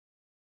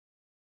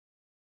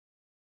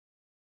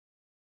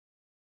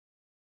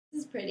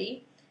is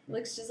pretty. It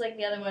looks just like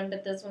the other one,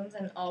 but this one's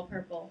in all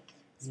purple.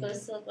 It's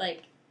supposed to look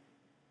like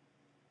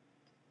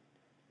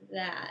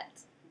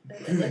that.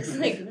 But it looks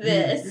like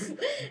this.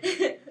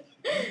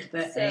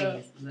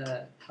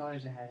 The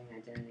colors are having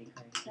identity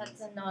crises.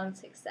 That's a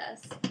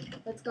non-success.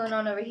 What's going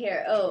on over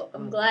here? Oh,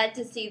 I'm glad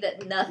to see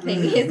that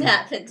nothing has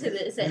happened to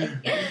this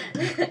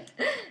egg.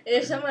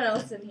 There's someone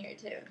else in here,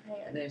 too.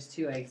 Hang on. There's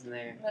 2 eggs in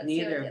there, Let's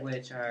neither of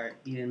which are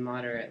even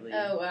moderately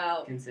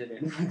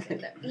considered.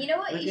 You know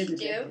what Look you at should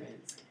the do?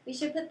 difference. We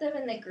should put them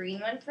in the green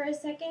one for a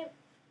second,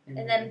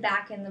 and then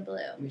back in the blue.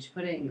 We should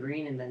put it in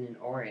green and then in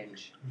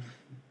orange.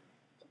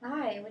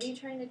 Why? What are you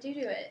trying to do to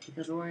it?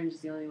 Because orange is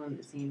the only one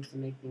that seems to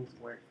make things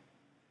work.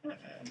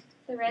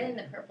 The red and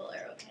the purple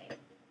are okay.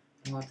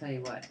 Well, I'll tell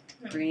you what.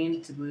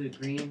 Green to blue to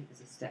green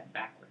is a step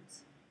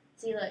backwards.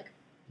 See, look.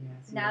 Yeah,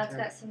 see, Now it's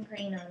got some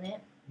green on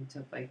it. It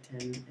took like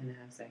 10.5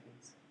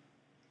 seconds.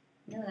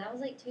 No, that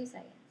was like 2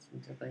 seconds.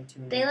 It took like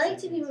 2.5 They like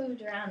seconds. to be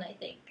moved around, I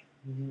think.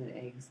 You know, the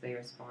eggs, they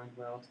respond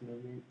well to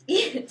movement.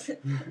 So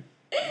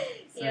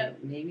Yep.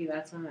 maybe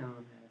that's why my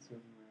mom had us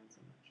moving around so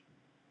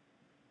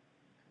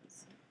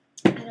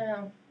much. I don't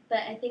know, but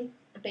I think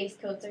the base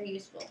coats are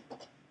useful.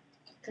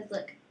 Because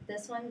look,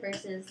 this one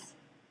versus...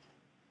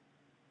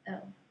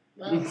 Oh,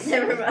 well,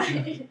 never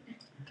mind.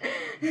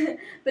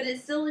 But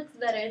it still looks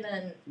better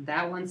than...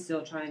 That one's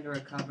still trying to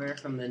recover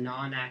from the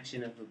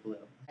non-action of the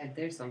blue.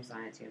 There's some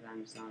science here that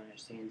I'm just not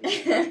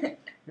understanding.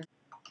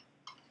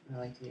 I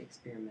like to be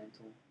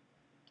experimental.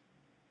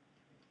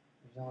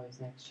 There's always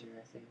next year,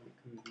 I say, when it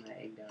comes to my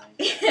egg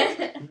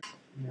dyeing.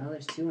 No,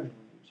 there's 2 in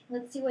orange.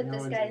 Let's see what No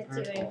this one's guy's in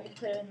doing. purple. We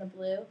put it in the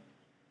blue.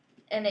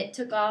 And it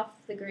took off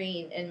the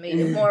green and made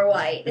it more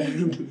white.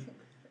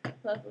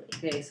 Lovely.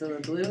 Okay, so the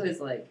blue is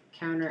like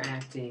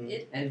counteracting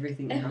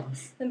everything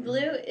else. The blue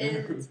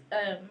is,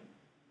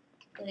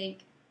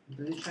 like...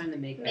 Blue's trying to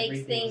make Makes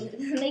everything...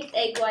 makes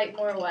egg white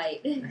more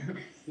white.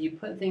 You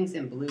put things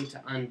in blue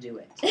to undo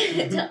it.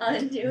 To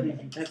undo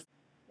it. That's...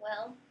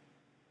 Well,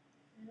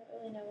 I don't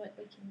really know what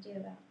we can do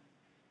about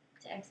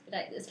to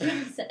expedite this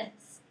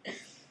process. It's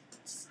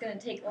just gonna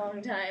take a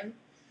long time.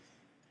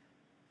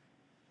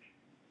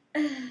 I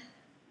don't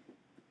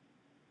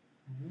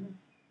know.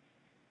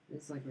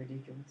 It's like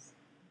ridiculous.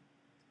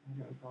 I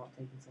don't recall it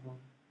taking so long.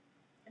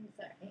 I'm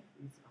sorry.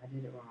 I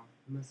did it wrong.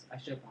 I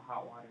should have put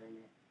hot water in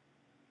it.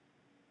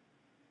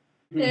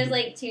 There's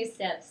like 2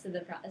 steps to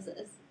the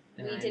process.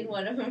 We did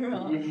one of them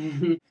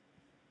wrong.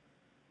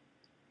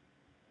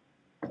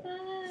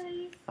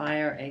 Bye.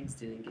 Why our eggs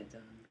didn't get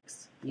done?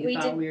 You We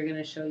thought did- we were going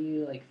to show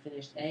you like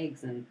finished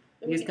eggs and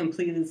we just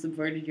completely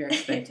subverted your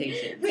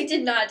expectations. We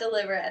did not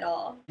deliver at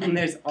all. And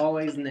there's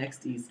always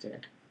next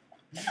Easter.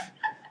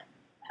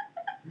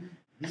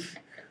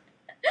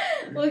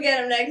 We'll get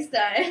them next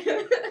time.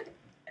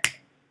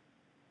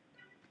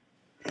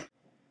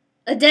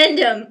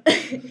 Addendum.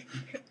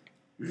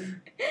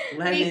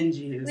 Lemon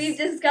juice. We've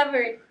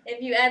discovered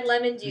if you add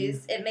lemon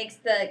juice, it makes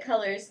the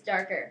colors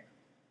darker.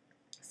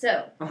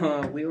 So,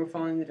 We were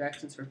following the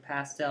directions for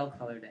pastel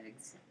colored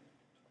eggs.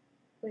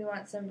 we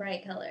want some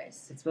bright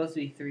colors. It's supposed to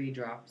be 3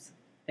 drops.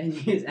 And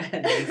you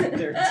added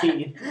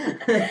 13. I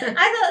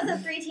thought it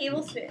was 3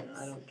 tablespoons.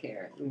 I don't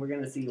care. We're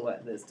going to see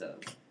what this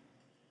does.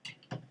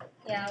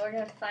 Yeah, we're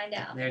going to find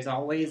out. There's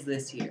always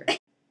this here.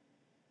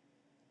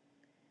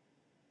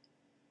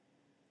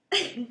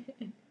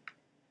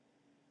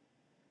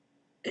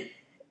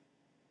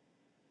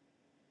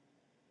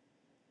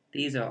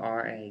 These are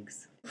our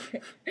eggs.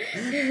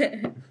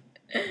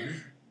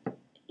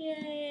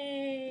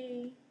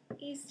 Yay!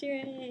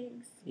 Easter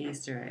eggs.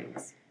 Easter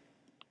eggs.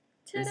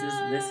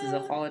 Ta-da! This is a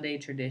holiday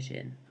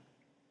tradition.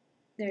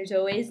 There's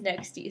always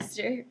next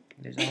Easter.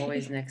 There's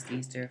always next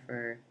Easter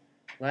for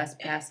less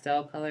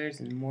pastel colors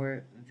and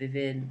more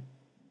vivid.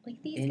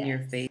 Like these In guys. your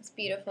face. It's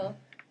beautiful.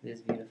 It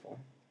is beautiful.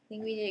 I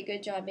think we did a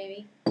good job,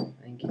 baby. I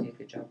think you did a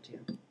good job too.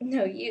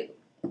 No, you.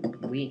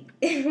 We.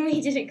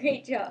 We did a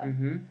great job.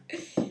 Mm-hmm.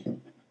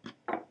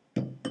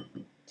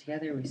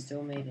 Together we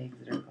still made eggs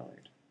that are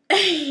colored.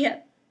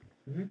 Yep.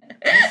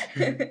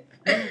 Mm-hmm.